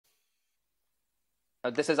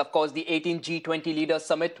This is, of course, the 18th G20 Leaders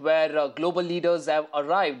Summit where global leaders have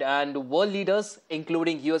arrived and world leaders,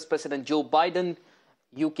 including US President Joe Biden,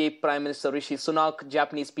 UK Prime Minister Rishi Sunak,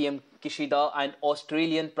 Japanese PM Kishida, and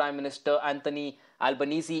Australian Prime Minister Anthony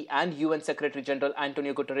Albanese and UN Secretary General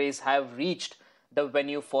Antonio Guterres have reached the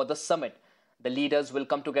venue for the summit. The leaders will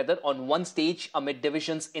come together on one stage amid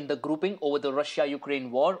divisions in the grouping over the Russia-Ukraine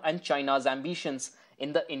war and China's ambitions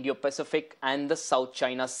in the Indo-Pacific and the South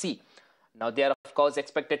China Sea. Now, they are, of course,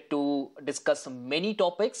 expected to discuss many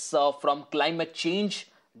topics from climate change,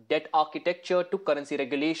 debt architecture to currency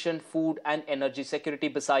regulation, food and energy security.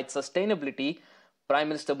 Besides sustainability, Prime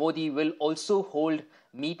Minister Modi will also hold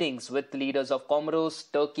meetings with leaders of Comoros,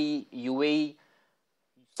 Turkey, UAE,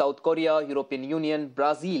 South Korea, European Union,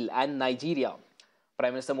 Brazil and Nigeria.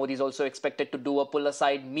 Prime Minister Modi is also expected to do a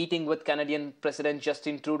pull-aside meeting with Canadian President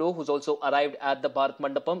Justin Trudeau, who's also arrived at the Bharat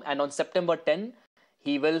Mandapam. And on September 10,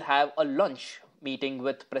 he will have a lunch meeting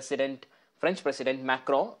with French President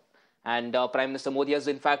Macron. And Prime Minister Modi has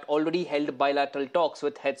in fact already held bilateral talks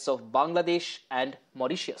with heads of Bangladesh and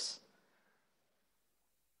Mauritius.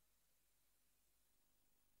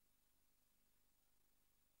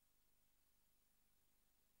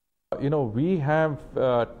 You know, we have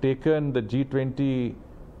taken the G20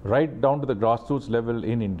 right down to the grassroots level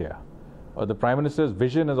in India. The Prime Minister's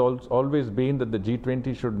vision has always been that the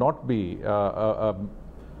G20 should not be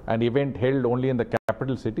an event held only in the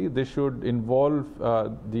capital city. This should involve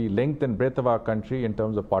the length and breadth of our country in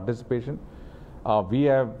terms of participation. We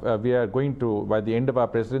are going to, by the end of our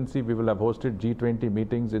presidency, we will have hosted G20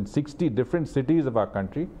 meetings in 60 different cities of our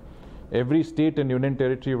country. Every state and union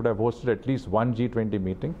territory would have hosted at least one G20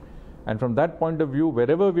 meeting. And from that point of view,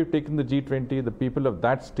 wherever we've taken the G20, the people of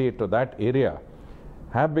that state or that area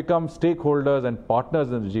have become stakeholders and partners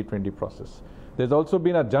in the G20 process. There's also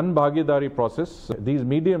been a Jan Bhagidari process. These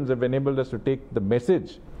mediums have enabled us to take the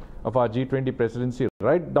message of our G20 presidency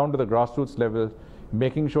right down to the grassroots level,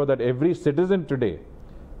 making sure that every citizen today,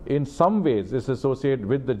 in some ways, is associated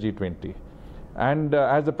with the G20. And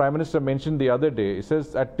as the Prime Minister mentioned the other day, he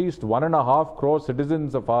says at least 1.5 crore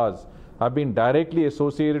citizens of ours have been directly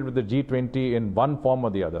associated with the G20 in one form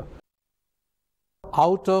or the other.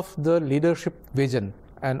 Out of the leadership vision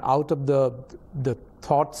and out of the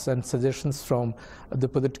thoughts and suggestions from the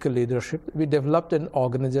political leadership, we developed an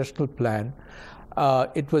organizational plan.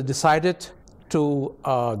 It was decided to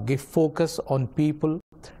give focus on people,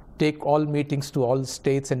 take all meetings to all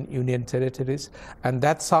states and union territories, and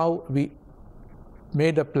that's how we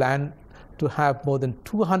made a plan to have more than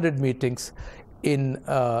 200 meetings in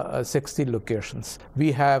 60 locations.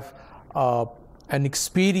 We have an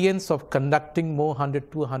experience of conducting more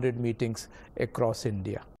 200 meetings across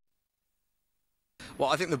India. Well,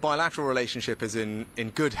 I think the bilateral relationship is in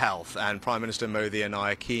good health, and Prime Minister Modi and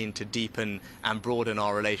I are keen to deepen and broaden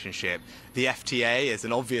our relationship. The FTA is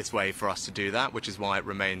an obvious way for us to do that, which is why it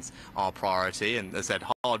remains our priority. And as I said,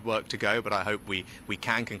 hard work to go, but I hope we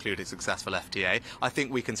can conclude a successful FTA. I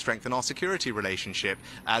think we can strengthen our security relationship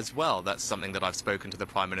as well. That's something that I've spoken to the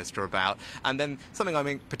Prime Minister about. And then something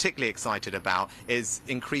I'm particularly excited about is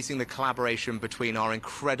increasing the collaboration between our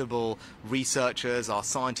incredible researchers, our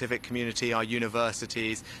scientific community, our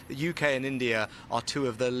universities. The UK and India are two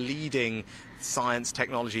of the leading science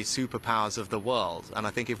technology superpowers of the world, and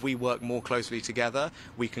I think if we work more closely together,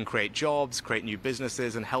 we can create jobs, create new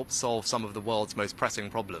businesses and help solve some of the world's most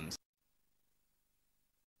pressing problems.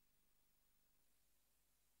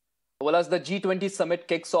 Well, as the G20 summit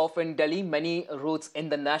kicks off in Delhi, many routes in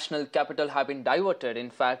the national capital have been diverted.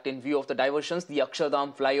 In fact, in view of the diversions, the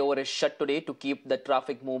Akshardham flyover is shut today to keep the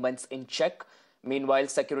traffic movements in check. Meanwhile,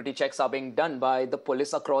 security checks are being done by the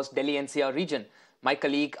police across Delhi NCR region. My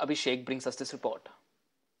colleague Abhishek brings us this report.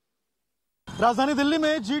 राजधानी दिल्ली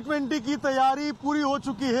में G20 की तैयारी पूरी हो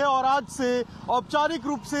चुकी है और आज से औपचारिक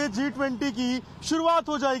रूप से G20 की शुरुआत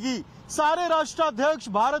हो जाएगी। सारे राष्ट्राध्यक्ष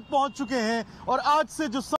भारत पहुंच चुके हैं और आज से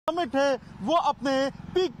जो समिट है वो अपने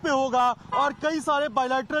पीक पे होगा और कई सारे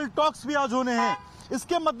बायलैटरल टॉक्स भी आज होने हैं।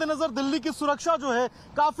 इसके मद्देनजर दिल्ली की सुरक्षा जो है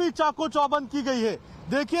काफी चाको चौबंद की गई है।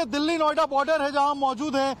 देखिए, दिल्ली नोएडा बॉर्डर है जहां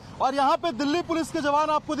मौजूद हैं और यहां पे दिल्ली पुलिस के जवान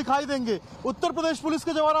आपको दिखाई देंगे, उत्तर प्रदेश पुलिस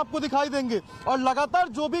के जवान आपको दिखाई देंगे और लगातार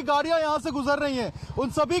जो भी गाड़ियां यहां से गुजर रही हैं उन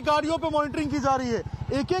सभी गाड़ियों पे मॉनिटरिंग की जा रही है।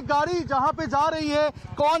 एक एक गाड़ी जहां पे जा रही है,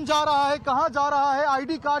 कौन जा रहा है, कहां जा रहा है,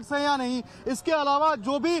 आईडी कार्ड्स है या नहीं, इसके अलावा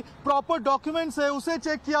जो भी प्रॉपर डॉक्यूमेंट्स है उसे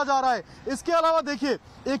चेक किया जा रहा है। इसके अलावा देखिए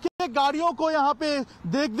एक एक गाड़ियों को यहाँ पे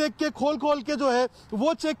देख देख के खोल के जो है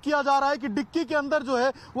वो चेक किया जा रहा है कि डिक्की के अंदर जो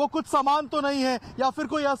है वो कुछ सामान तो नहीं है या फिर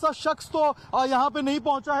कोई ऐसा शख्स तो यहाँ पे नहीं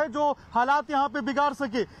पहुंचा है जो हालात यहाँ पे बिगाड़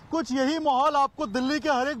सके। कुछ यही माहौल आपको दिल्ली के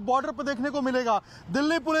हर एक बॉर्डर पर देखने को मिलेगा।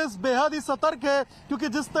 दिल्ली पुलिस बेहद ही सतर्क है क्योंकि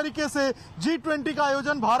जिस तरीके से G20 का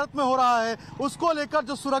आयोजन भारत में हो रहा है उसको लेकर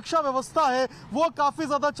जो सुरक्षा व्यवस्था है वो काफी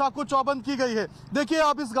ज्यादा चाकू चौबंद की गई है। देखिए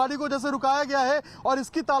आप इस गाड़ी को जैसे रुकाया गया है और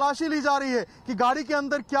इसकी तलाशी ली जा रही है कि गाड़ी के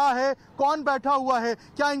अंदर क्या है, कौन बैठा हुआ है,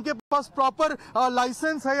 क्या इनके पास प्रॉपर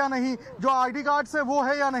लाइसेंस है या नहीं, जो आईडी कार्ड्स है वो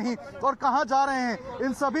है या नहीं, और कहां जा रहे हैं,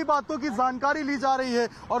 इन सभी बातों की जानकारी ली जा रही है।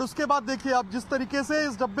 और उसके बाद देखिए आप जिस तरीके से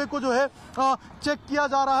इस डब्बे को जो है चेक किया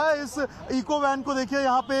जा रहा है, इस इको वैन को देखिए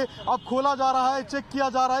यहाँ पे अब खोला जा रहा है, चेक किया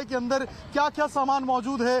जा रहा है कि अंदर क्या क्या सामान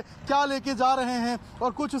मौजूद है, क्या लेके जा रहे हैं।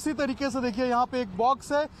 और कुछ इसी तरीके से देखिए यहाँ पे एक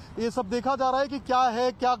बॉक्स है, ये सब देखा जा रहा है कि क्या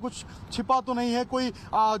है, क्या कुछ छिपा तो नहीं है, कोई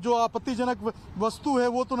जो आपत्तिजनक वस्तु है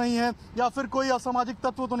वो तो नहीं है, या फिर कोई असामाजिक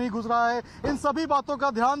तत्व तो नहीं घुस रहा है। इन सभी बातों का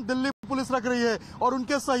ध्यान दिल्ली पुलिस रख रही है और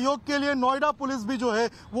उनके सहयोग के लिए नोएडा पुलिस भी जो है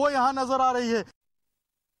वो यहाँ नजर आ रही है।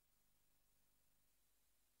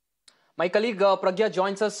 My colleague Pragya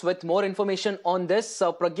joins us with more information on this.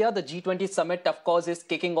 Pragya, the G20 summit, of course, is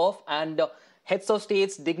kicking off, and heads of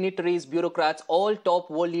states, dignitaries, bureaucrats, all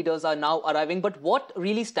top world leaders are now arriving. But what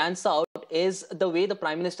really stands out is the way the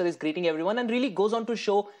Prime Minister is greeting everyone and really goes on to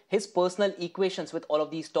show his personal equations with all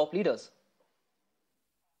of these top leaders.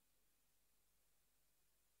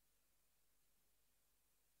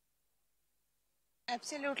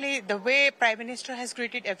 Absolutely, the way Prime Minister has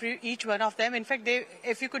greeted each one of them. In fact,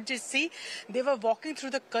 if you could just see, they were walking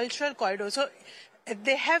through the cultural corridor. So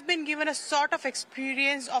they have been given a sort of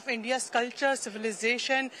experience of India's culture,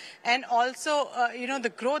 civilization, and also,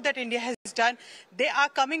 the growth that India has done. They are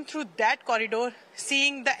coming through that corridor,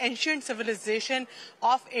 seeing the ancient civilization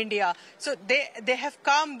of India. So they have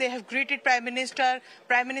come, they have greeted Prime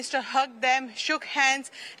Minister hugged them, shook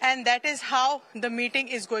hands, and that is how the meeting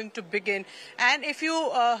is going to begin. And if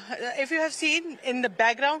you have seen in the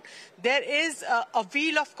background, there is a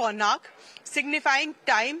wheel of Konark, signifying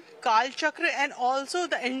time, Kal Chakra, and also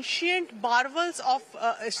the ancient marvels of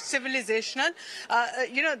civilizational,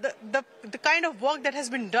 the kind of work that has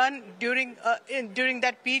been done during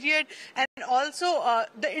that period, and also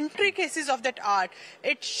the intricacies of that art.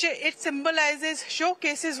 It symbolizes,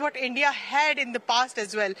 showcases what India had in the past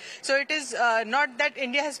as well. So it is not that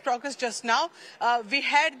India has progressed just now. We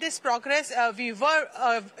had this progress. We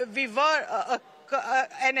were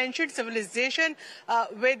an ancient civilization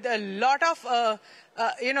with a lot of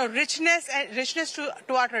richness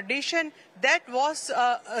to our tradition. That was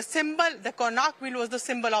a symbol. The Konark Wheel was the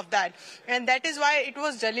symbol of that, and that is why it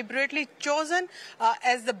was deliberately chosen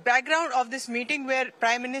as the background of this meeting, where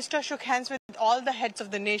Prime Minister shook hands with all the heads of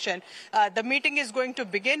the nation. The meeting is going to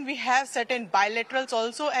begin. We have certain bilaterals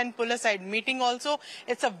also and pull-aside meeting also.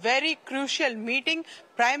 It's a very crucial meeting.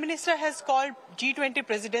 Prime Minister has called G20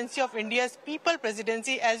 presidency of India's people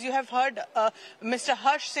presidency. As you have heard Mr.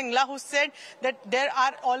 Harsh Singla, who said that there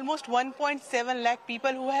are almost 1.7 lakh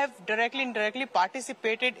people who have directly and indirectly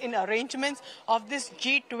participated in arrangements of this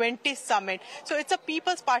G20 summit. So it's a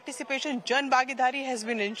people's participation. Jan Bhagidari has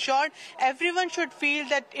been ensured. Everyone should feel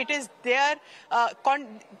that it is their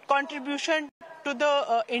contribution to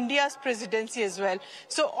the India's presidency as well.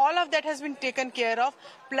 So all of that has been taken care of.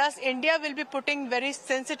 Plus, India will be putting very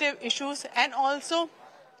sensitive issues and also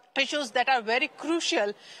issues that are very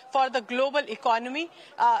crucial for the global economy.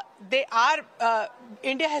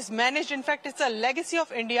 India has managed, in fact, it's a legacy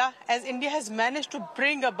of India, as India has managed to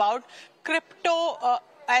bring about crypto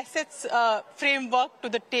assets framework to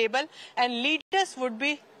the table, and leaders would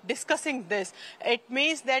be discussing this. It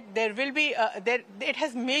means that there will be, it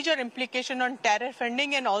has major implication on terror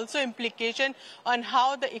funding and also implication on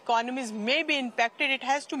how the economies may be impacted. It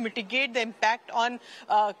has to mitigate the impact on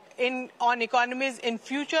economies in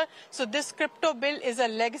future. So this crypto bill is a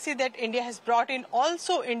legacy that India has brought in.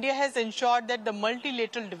 Also, India has ensured that the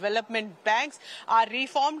multilateral development banks are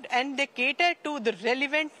reformed and they cater to the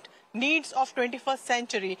relevant needs of 21st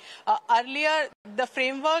century. Earlier, the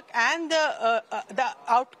framework and their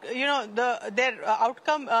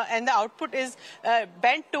outcome and the output is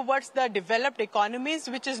bent towards the developed economies,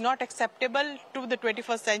 which is not acceptable to the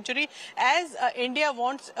 21st century. As India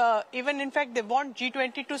wants, even in fact, they want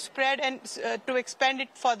G20 to spread and to expand it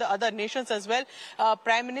for the other nations as well.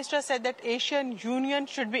 Prime Minister said that Asian Union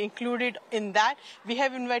should be included in that. We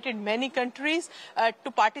have invited many countries to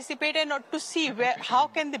participate and to see how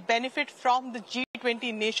can they benefit from the G20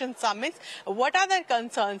 G20 nation summits. What are their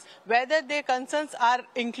concerns? Whether their concerns are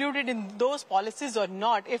included in those policies or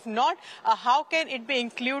not. If not, how can it be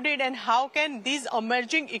included, and how can these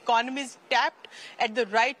emerging economies tapped at the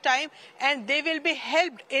right time, and they will be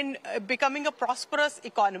helped in becoming a prosperous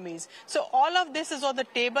economies. So all of this is on the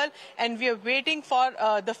table, and we are waiting for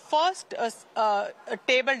the first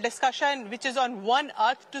table discussion, which is on One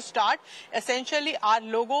Earth, to start. Essentially, our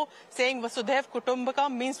logo saying Vasudhaiv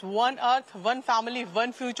Kutumbakam means one earth, one family,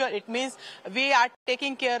 one future. It means we are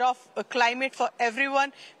taking care of climate for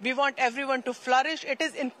everyone. We want everyone to flourish. It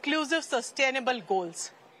is inclusive, sustainable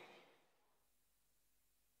goals.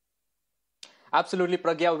 Absolutely,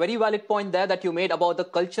 Pragya. Very valid point there that you made about the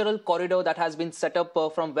cultural corridor that has been set up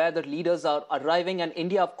from where the leaders are arriving. And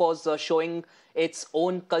India, of course, showing its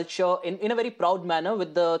own culture in a very proud manner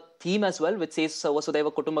with the theme as well, which says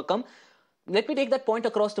Vasudhaiva Kutumbakam. Let me take that point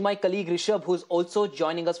across to my colleague Rishabh, who's also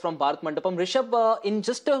joining us from Bharat Mandapam. Rishabh, in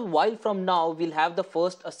just a while from now, we'll have the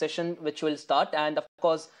first session which will start. And of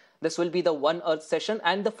course, this will be the One Earth session,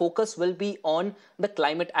 and the focus will be on the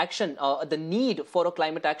climate action, the need for a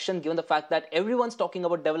climate action, given the fact that everyone's talking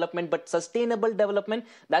about development, but sustainable development,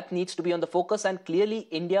 that needs to be on the focus. And clearly,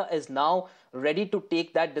 India is now ready to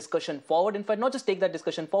take that discussion forward. In fact, not just take that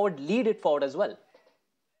discussion forward, lead it forward as well.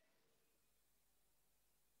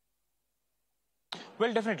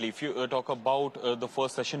 Well, definitely. If you talk about the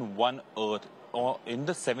first session, One Earth, in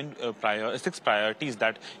the six priorities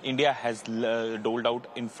that India has doled out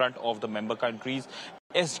in front of the member countries,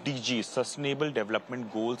 SDGs, Sustainable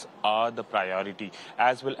Development Goals, are the priority,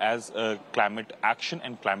 as well as climate action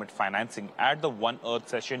and climate financing. At the One Earth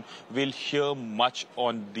session, we'll hear much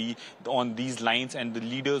on these lines, and the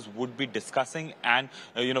leaders would be discussing and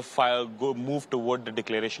move toward the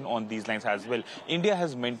declaration on these lines as well. India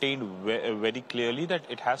has maintained very clearly that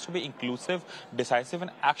it has to be inclusive, decisive,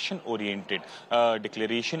 and action-oriented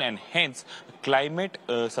declaration, and hence climate,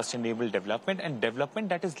 sustainable development, and development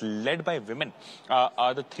that is led by women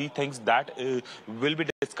are the three things that will be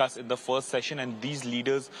discussed in the first session, and these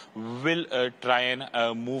leaders will try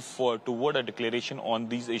and move toward a declaration on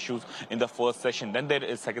these issues in the first session. Then there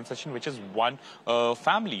is second session, which is one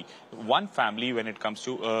family. One family, when it comes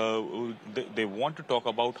to they want to talk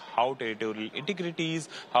about how territorial integrities,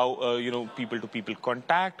 how people-to-people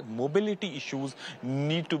contact, mobility issues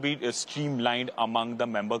need to be streamlined among the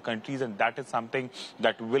member countries, and that is something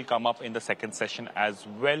that will come up in the second session as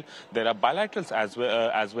well. There are bilaterals as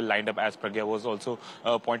well lined up, as Pragya was also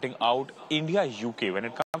pointing out. India-UK, when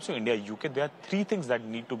it comes to India-UK, there are three things that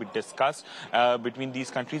need to be discussed between these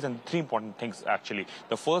countries, and three important things actually.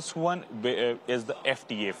 The first one is the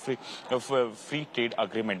FTA, free trade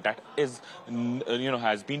agreement, that is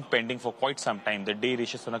has been pending for quite some time. The day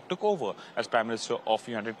Rishi Sunak took over as Prime Minister of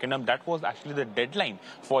United Kingdom, that was actually the deadline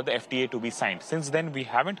for the FTA to be signed. Since then, we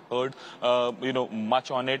haven't heard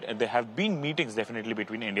much on it. There have been meetings definitely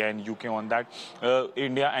between India and UK on that.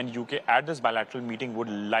 India and UK at this bilateral meeting would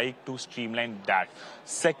like to streamline that.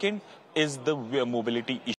 Second is the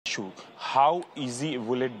mobility issue. How easy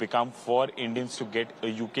will it become for Indians to get a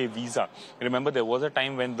UK visa? Remember, there was a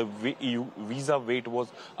time when the EU visa wait was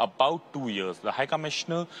about 2 years. The High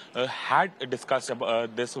Commissioner had discussed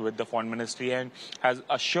about this with the Foreign Ministry and has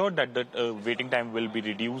assured that the waiting time will be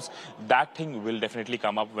reduced. That thing will definitely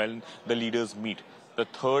come up when the leaders meet. The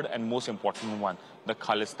third and most important one, the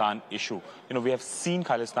Khalistan issue. We have seen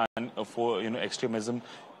Khalistan for extremism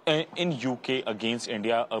in UK against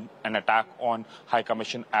India, an attack on High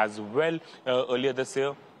Commission as well earlier this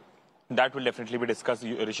year. That will definitely be discussed.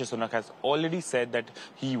 Rishi Sunak has already said that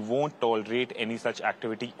he won't tolerate any such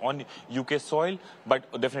activity on UK soil, but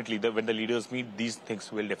definitely when the leaders meet, these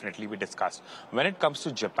things will definitely be discussed. When it comes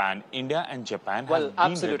to Japan, India and Japan have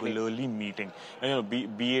been regularly meeting.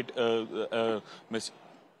 Be it Ms.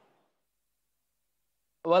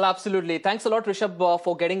 Well, absolutely. Thanks a lot, Rishabh,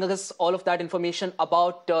 for getting us all of that information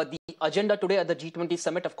about the agenda today at the G20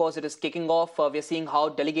 summit. Of course, it is kicking off. We're seeing how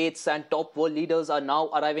delegates and top world leaders are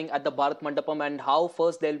now arriving at the Bharat Mandapam, and how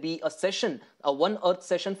first there'll be a session, a One Earth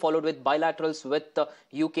session, followed with bilaterals with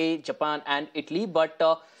UK, Japan and Italy. But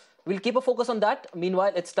we'll keep a focus on that.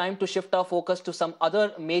 Meanwhile, it's time to shift our focus to some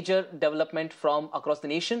other major development from across the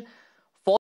nation.